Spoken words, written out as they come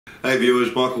Hey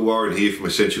viewers, Michael Warren here from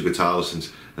Essential Guitar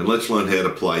Lessons, and let's learn how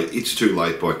to play It's Too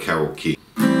Late by Carole King.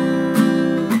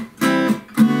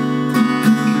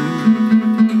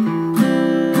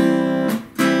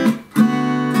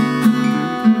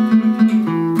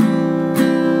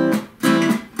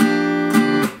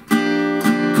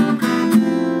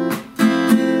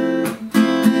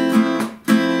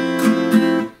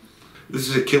 This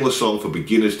is a killer song for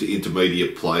beginners to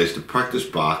intermediate players to practice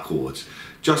bar chords,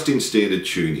 just in standard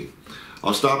tuning.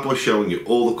 I'll start by showing you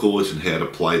all the chords and how to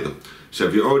play them. So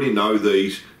if you already know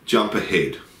these, jump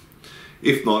ahead.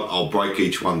 If not, I'll break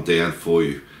each one down for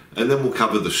you, and then we'll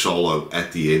cover the solo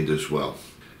at the end as well.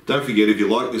 Don't forget, if you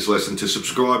like this lesson, to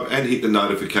subscribe and hit the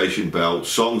notification bell.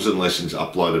 Songs and lessons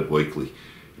uploaded weekly.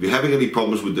 If you're having any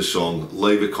problems with the song,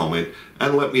 leave a comment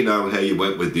and let me know how you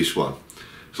went with this one.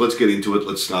 So let's get into it.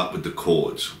 Let's start with the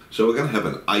chords. So we're going to have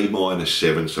an A minor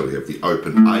 7, so we have the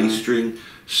open A string,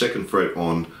 2nd fret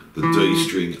on the D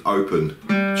string, open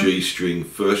G string,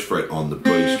 1st fret on the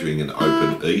B string and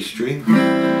open E string.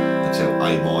 That's our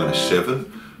A minor 7.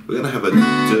 We're going to have a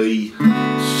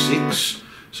D6,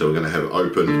 so we're going to have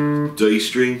open D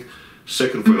string,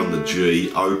 2nd fret on the G,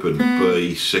 open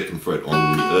B, 2nd fret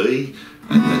on the E,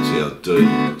 and that's our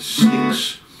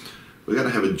D6. We're going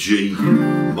to have a G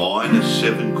minor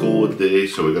 7 chord there,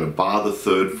 so we're going to bar the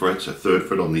 3rd fret, so 3rd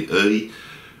fret on the E,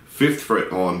 5th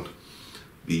fret on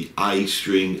the A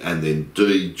string, and then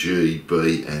D, G,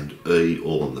 B and E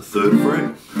all on the 3rd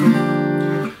fret.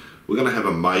 We're going to have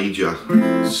a major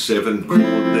 7 chord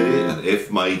there, an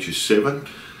F major 7.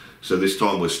 So this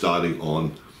time we're starting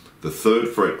on the 3rd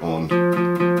fret on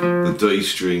the D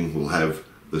string. We'll have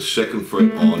the 2nd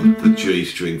fret on the G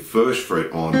string, 1st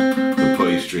fret on the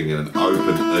B string and an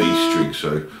open E string.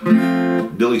 So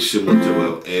nearly similar to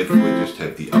our F, we just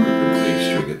have the open E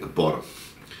string at the bottom.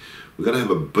 We're going to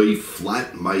have a B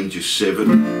flat major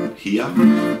 7 here.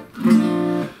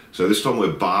 So this time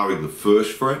we're barring the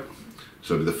 1st fret.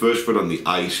 So the 1st fret on the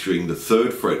A string, the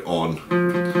 3rd fret on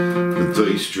the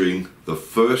D string, the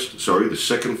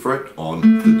 2nd fret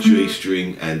on the G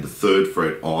string and the 3rd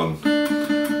fret on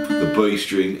the B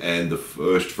string and the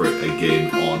 1st fret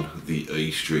again on the E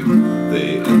string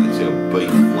there, and that's our B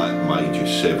flat major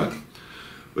 7.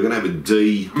 We're going to have a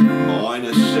D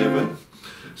minor 7.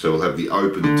 So we'll have the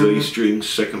open D string,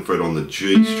 2nd fret on the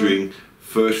G string,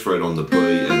 1st fret on the B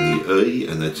and the E,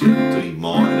 and that's our D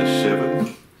minor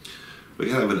 7. We're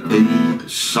going to have an E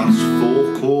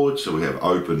sus4 chord, so we have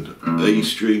open E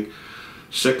string,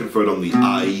 2nd fret on the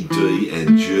A, D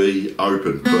and G,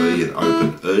 open B and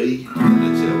open E, and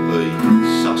that's our E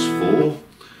sus4.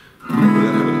 We're going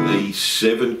to have an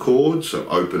E7 chord, so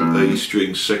open E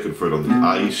string, 2nd fret on the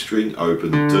A string,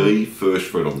 open D, 1st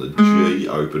fret on the G,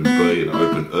 open B and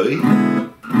open E.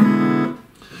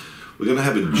 We're going to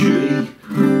have a G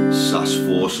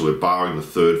sus4, so we're barring the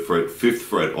 3rd fret, 5th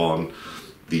fret on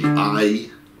the A,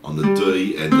 on the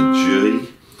D and the G,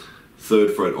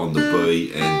 3rd fret on the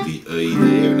B and the E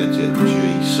there, and that's our G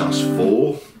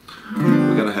sus4.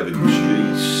 We're going to have a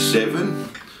G7,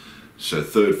 so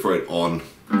 3rd fret on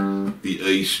the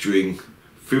E string,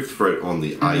 5th fret on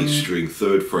the A string,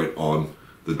 3rd fret on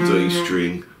the D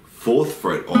string, 4th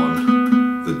fret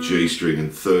on the G string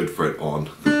and 3rd fret on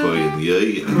the B and the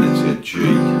E, and that's our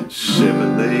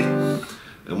G7 there.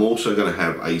 And we're also going to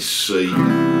have a C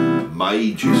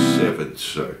major 7,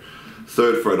 so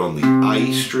 3rd fret on the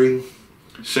A string,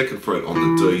 2nd fret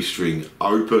on the D string,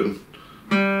 open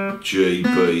G,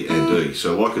 B and E.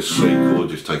 So like a C chord,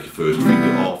 just take your 1st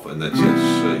finger off, and that's our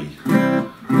C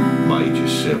major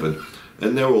 7.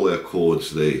 And they're all our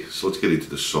chords there. So let's get into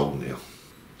the song now.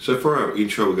 So for our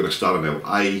intro, we're going to start on our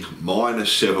A minor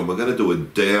 7. We're going to do a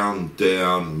down,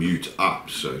 down, mute, up.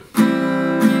 So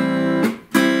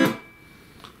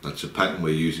that's the pattern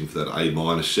we're using for that A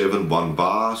minor 7, 1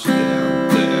 bar, so down,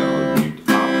 down, mute,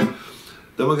 up.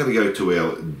 Then we're going to go to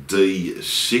our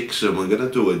D6 and we're going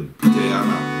to do a down,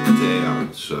 up,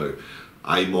 down. So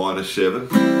A minor 7.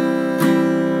 So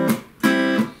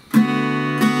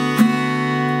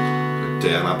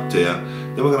down, up, down.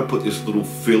 Then we're going to put this little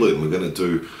fill in. We're going to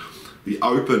do the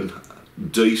open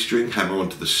D string, hammer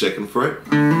onto the 2nd fret.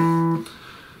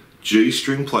 G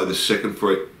string, play the 2nd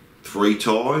fret 3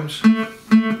 times.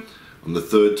 On the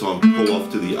 3rd time, pull off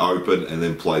to the open and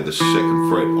then play the 2nd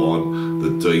fret on the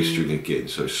D string again.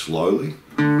 So slowly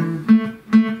and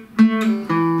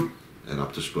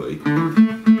up to speed.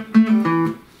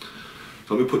 So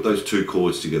let me put those 2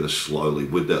 chords together slowly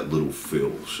with that little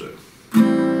fill. So.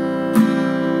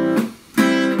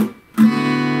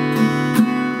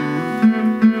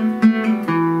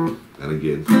 And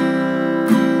again.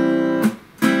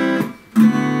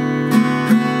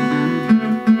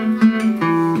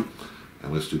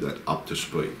 to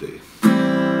speed there.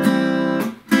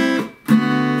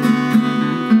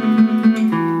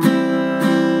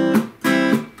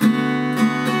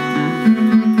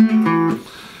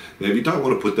 Now if you don't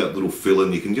want to put that little fill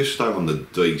in, you can just stay on the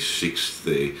D6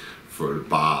 there for a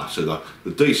bar. So the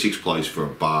D6 plays for a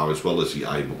bar as well as the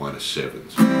A minor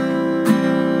 7s.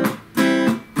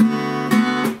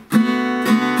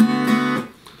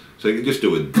 So you can just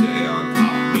do a down,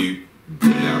 up, mute,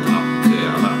 down,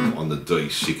 up on the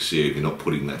D6 there if you're not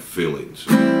putting that fill in. So.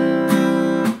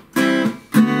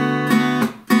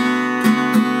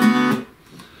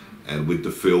 And with the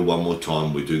fill one more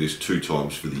time, we do this 2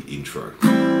 times for the intro.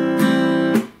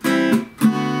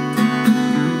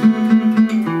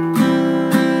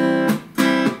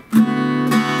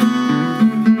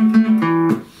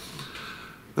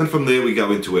 And from there we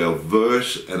go into our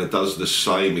verse, and it does the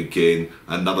same again,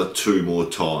 another 2 more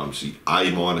times. The A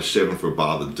minor 7 for a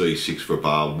bar, the D6 for a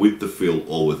bar, with the fill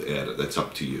or without it. That's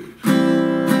up to you.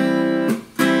 And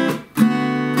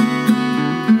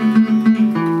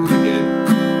again.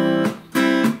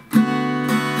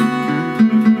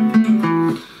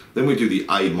 Then we do the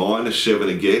A minor 7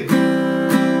 again.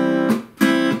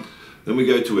 Then we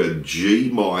go to our G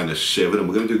minor 7, and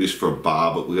we're going to do this for a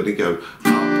bar, but we're going to go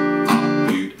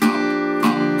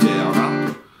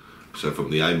so from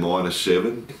the A minor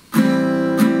 7,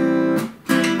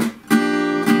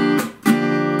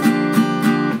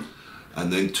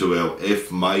 and then to our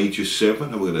F major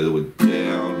 7, and we're going to do a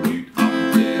down, mute, up,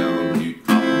 down, mute,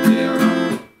 up, down,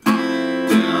 up,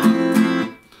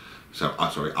 down. So,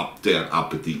 sorry, up, down,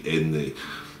 up at the end there.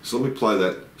 So let me play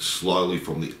that slowly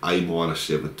from the A minor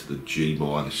 7 to the G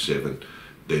minor 7,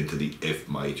 then to the F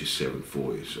major 7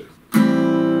 for you. So.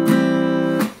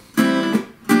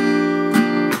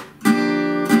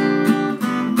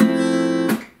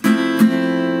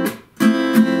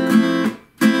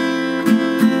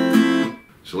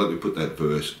 So let me put that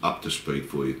verse up to speed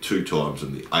for you 2 times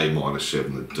in the A minor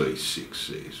 7, the D6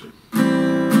 there. So.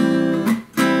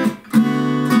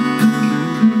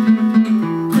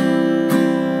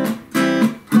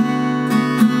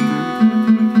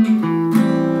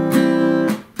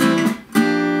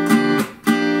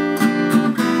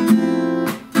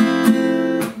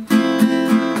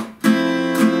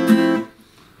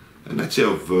 And that's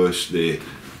our verse there.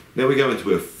 Now we go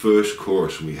into our first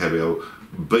chorus, and we have our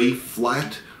B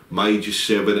flat, major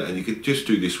 7, and you could just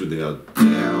do this with our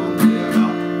down,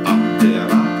 down, up,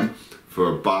 down, up for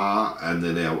a bar, and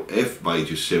then our F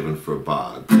major 7 for a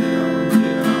bar, down,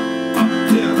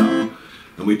 down, up,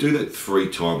 and we do that 3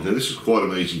 times. Now this is quite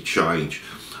an easy change.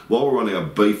 While we're on our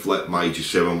B flat major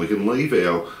 7, we can leave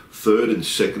our 3rd and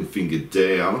 2nd finger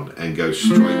down and go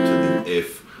straight to the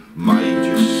F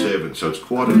major 7. So it's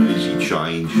quite an easy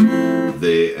change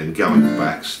there, and going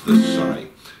back's the same.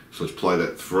 So let's play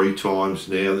that 3 times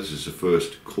now. This is the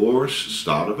first chorus,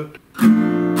 start of it.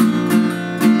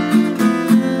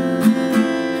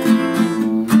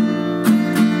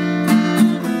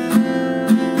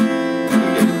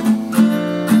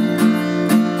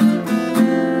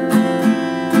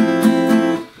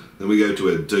 Then we go to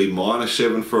a D minor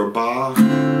 7 for a bar.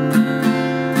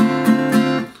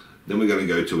 Then we're going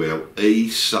to go to our E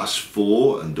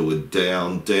sus4 and do a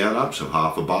down, down, up, so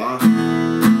half a bar.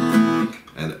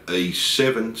 And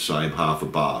E7, same half a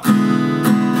bar.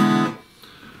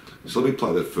 So let me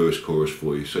play that first chorus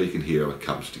for you so you can hear how it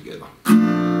comes together.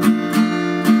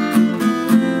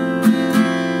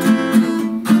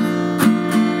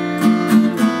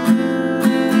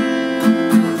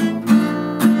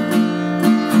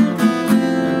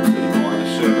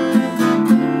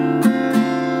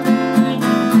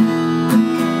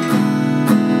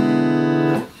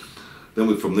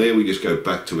 From there we just go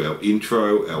back to our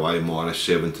intro, our A minor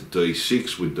 7 to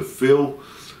D6 with the fill.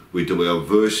 We do our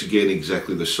verse again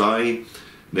exactly the same.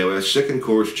 Now our second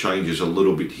chorus changes a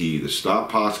little bit here. The start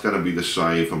part's going to be the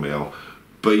same from our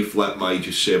B flat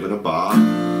major 7 a bar,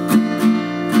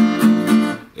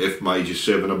 F major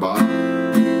 7 a bar.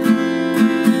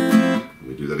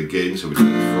 We do that again, so we do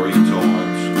that 3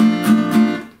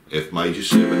 times. F major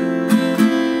 7,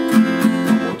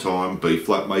 one more time, B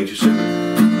flat major 7.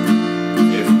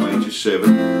 F major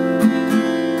 7,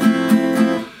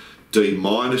 D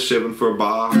minor 7 for a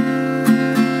bar.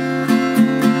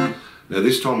 Now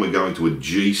this time we're going to a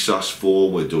G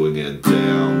sus4, we're doing our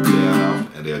down, down,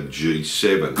 up, and our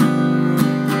G7.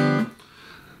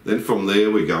 Then from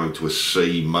there we're going to a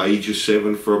C major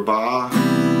 7 for a bar,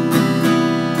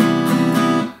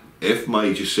 F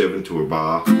major 7 to a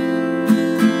bar,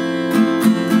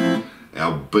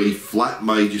 our B flat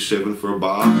major 7 for a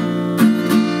bar,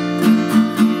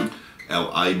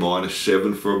 our A minor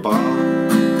 7 for a bar,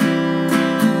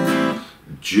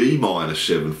 G minor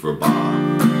 7 for a bar,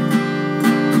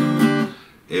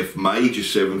 F major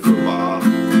 7 for a bar,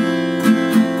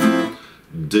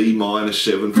 D minor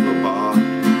 7 for a bar,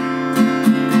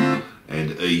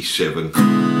 and E7 for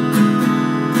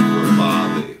a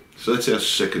bar there. So that's our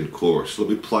second chorus. Let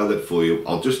me play that for you.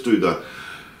 I'll just do the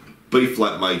B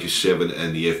flat major 7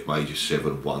 and the F major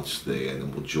 7 once there, and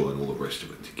then we'll join all the rest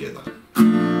of it together.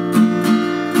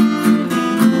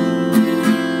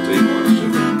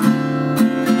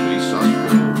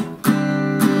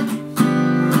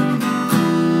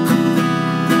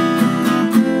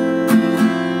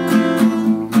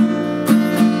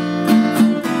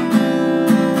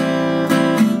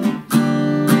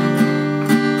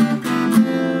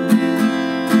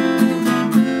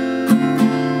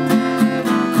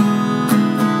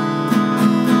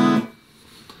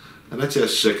 That's our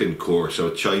second chorus, so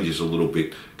it changes a little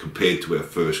bit compared to our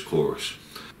first chorus.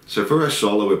 So for our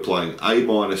solo, we're playing A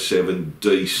minor 7,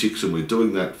 D6, and we're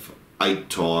doing that 8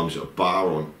 times, a bar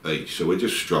on each. So we're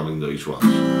just strumming these ones. So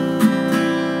our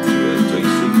D6,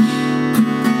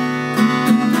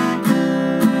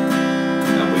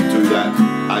 and we do that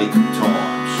 8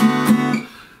 times.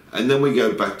 And then we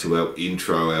go back to our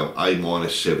intro, our A minor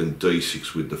 7,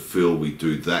 D6 with the fill. We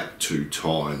do that 2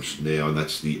 times now, and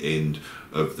that's the end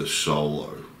of the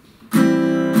solo. And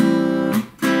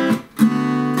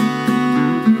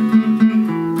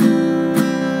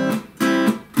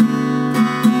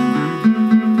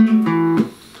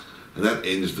that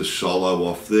ends the solo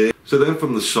off there. So then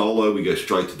from the solo we go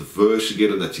straight to the verse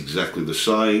again, and that's exactly the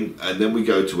same. And then we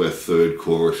go to our third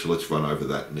chorus, so let's run over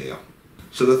that now.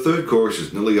 So the third chorus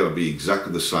is nearly going to be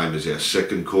exactly the same as our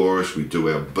second chorus. We do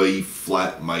our B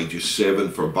flat major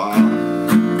 7 for a bar,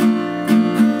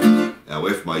 our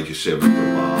F major 7 for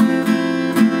a bar,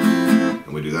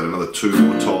 and we do that another 2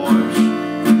 more times,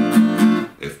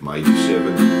 F major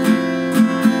 7,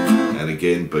 and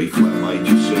again B flat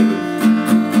major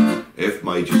 7, F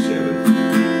major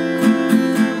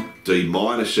 7, D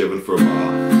minor 7 for a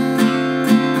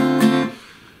bar,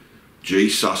 G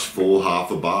sus4 half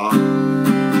a bar,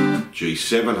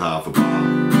 G7 half a bar.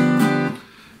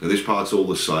 Now this part's all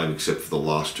the same except for the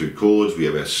last 2 chords. We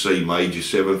have our C major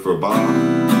 7 for a bar,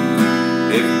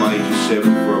 F major 7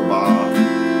 for a bar,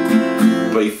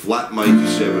 B flat major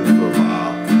 7 for a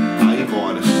bar, A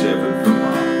minor 7 for a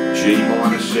bar, G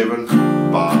minor 7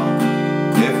 bar,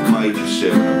 F major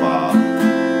 7 a bar,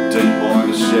 D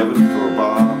minor 7 for a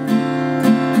bar,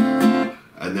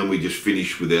 and then we just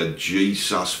finish with our G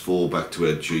sus4 back to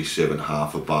our G7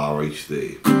 half a bar each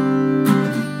there.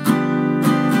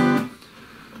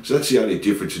 So that's the only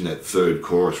difference in that third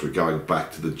chorus. We're going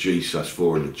back to the G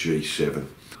sus4 and the G7.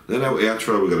 Then our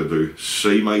outro, we're going to do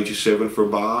C major 7 for a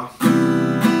bar,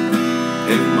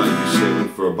 F major 7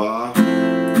 for a bar, do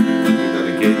that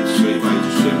again, C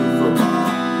major 7 for a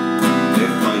bar,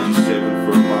 F major 7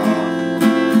 for a bar,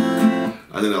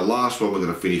 and then our last one we're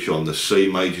going to finish on the C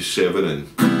major 7 and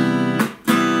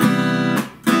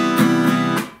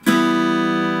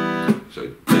so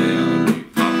down, you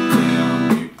up,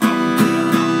 down, you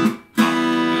up,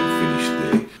 and finish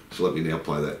there. So let me now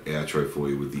play that outro for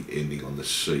you with the ending on the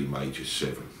C major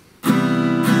 7.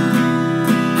 And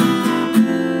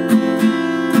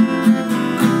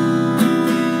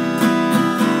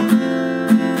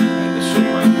the C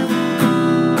major.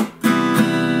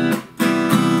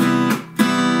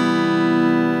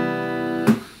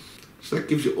 So that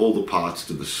gives you all the parts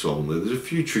to the song. There's a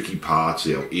few tricky parts,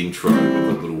 our intro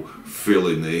with a little fill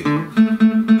in there.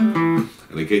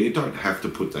 And again, you don't have to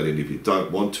put that in if you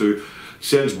don't want to.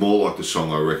 Sounds more like the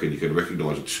song, I reckon. You can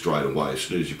recognise it straight away as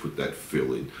soon as you put that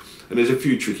fill in. And there's a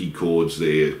few tricky chords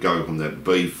there, going from that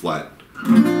B flat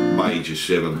major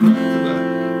 7 back to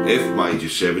the F major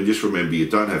 7. Just remember, you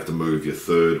don't have to move your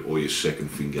third or your second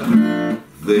finger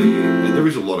there. And there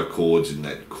is a lot of chords in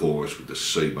that chorus with the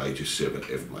C major 7,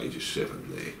 F major 7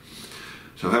 there.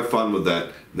 So have fun with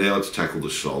that. Now let's tackle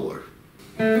the solo.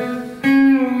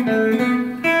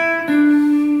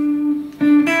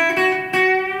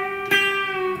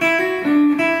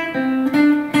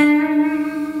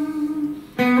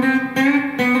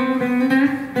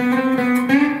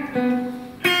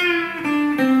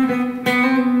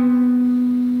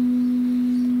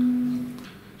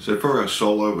 So for our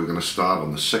solo, we're going to start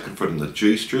on the 2nd fret on the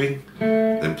G string,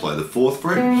 then play the 4th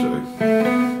fret,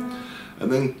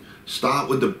 and then start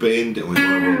with the bend, and we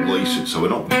want to release it. So we're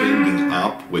not bending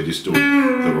up, we're just doing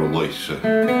the release. So,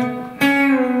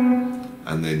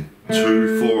 and then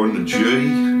 2, 4 on the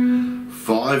G,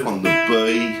 5 on the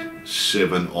B,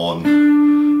 7 on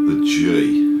the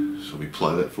G. So we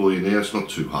play that for you now, it's not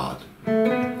too hard.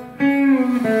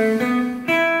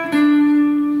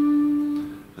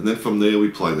 And then from there we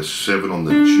play the 7 on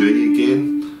the G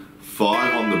again,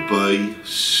 5 on the B,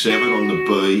 7 on the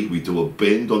B, we do a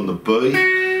bend on the B,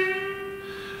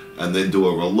 and then do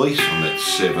a release on that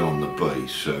 7 on the B.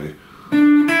 So,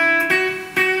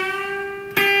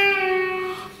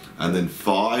 and then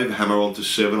 5, hammer onto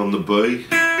 7 on the B,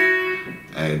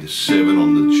 and 7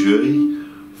 on the G,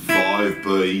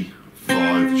 5B,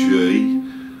 5G,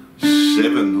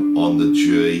 7 on the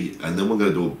G, and then we're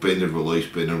going to do a bend and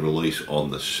release on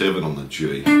the 7 on the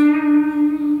G.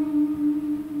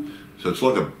 So it's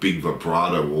like a big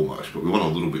vibrato almost, but we want a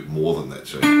little bit more than that.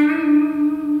 So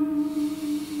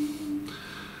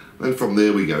then from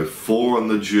there we go 4 on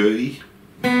the G,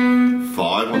 5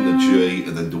 on the G,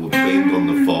 and then do a bend on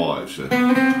the 5. So,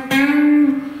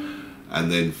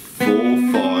 and then 4,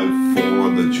 5, 4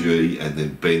 on the G, and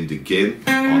then bend again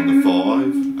on the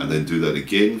 5, and then do that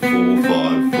again, 4,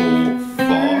 5, 4,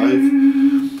 5,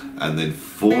 and then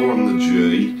 4 on the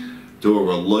G, do a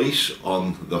release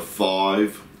on the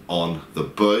 5 on the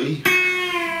B,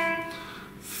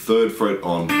 3rd fret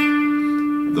on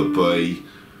the B,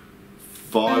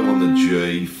 5 on the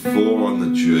G, 4 on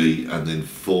the G, and then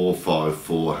 4, 5,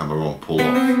 4, hammer on, pull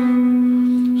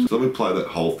off. So let me play that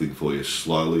whole thing for you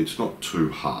slowly, it's not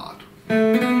too hard.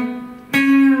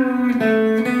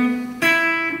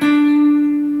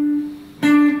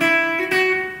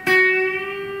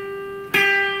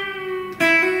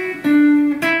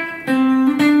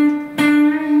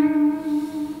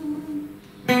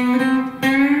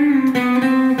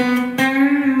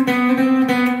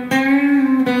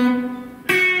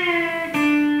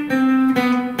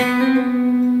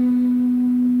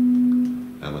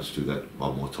 Let's do that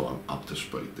one more time, up to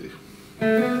speed there.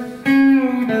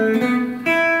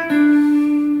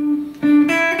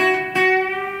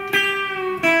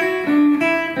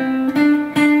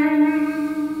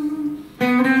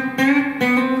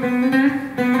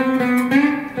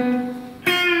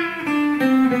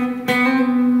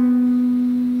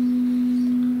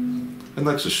 And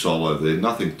that's a solo there,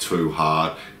 nothing too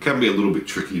hard. Can be a little bit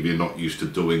tricky if you're not used to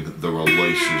doing the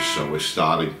releases. So we're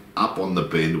starting up on the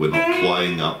bend, we're not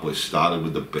playing up, we're starting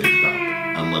with the bend up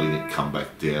and letting it come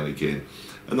back down again.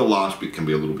 And the last bit can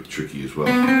be a little bit tricky as well.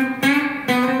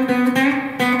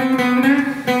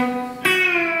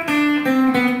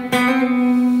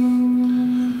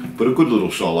 But a good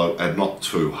little solo and not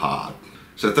too hard.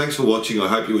 So thanks for watching, I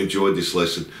hope you enjoyed this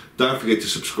lesson. Don't forget to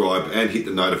subscribe and hit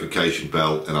the notification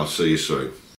bell, and I'll see you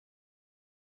soon.